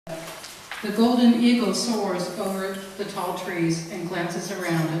The golden eagle soars over the tall trees and glances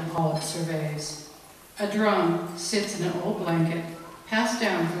around at all it surveys. A drum sits in an old blanket, passed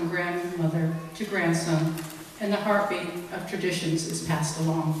down from grandmother to grandson, and the heartbeat of traditions is passed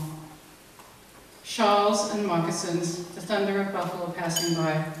along. Shawls and moccasins, the thunder of buffalo passing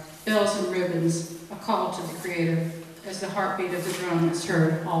by, bells and ribbons, a call to the Creator, as the heartbeat of the drum is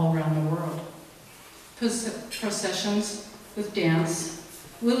heard all around the world. Processions with dance,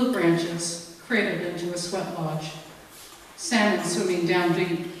 willow branches cradled into a sweat lodge, salmon swimming down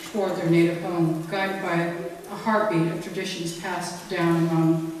deep toward their native home, guided by a heartbeat of traditions passed down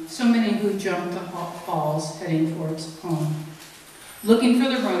among so many who jumped the falls heading towards home. Looking for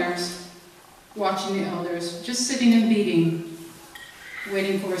the runners, watching the elders, just sitting and beating,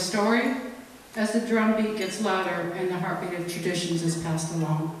 waiting for a story as the drum beat gets louder and the heartbeat of traditions is passed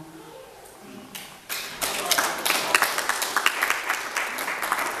along.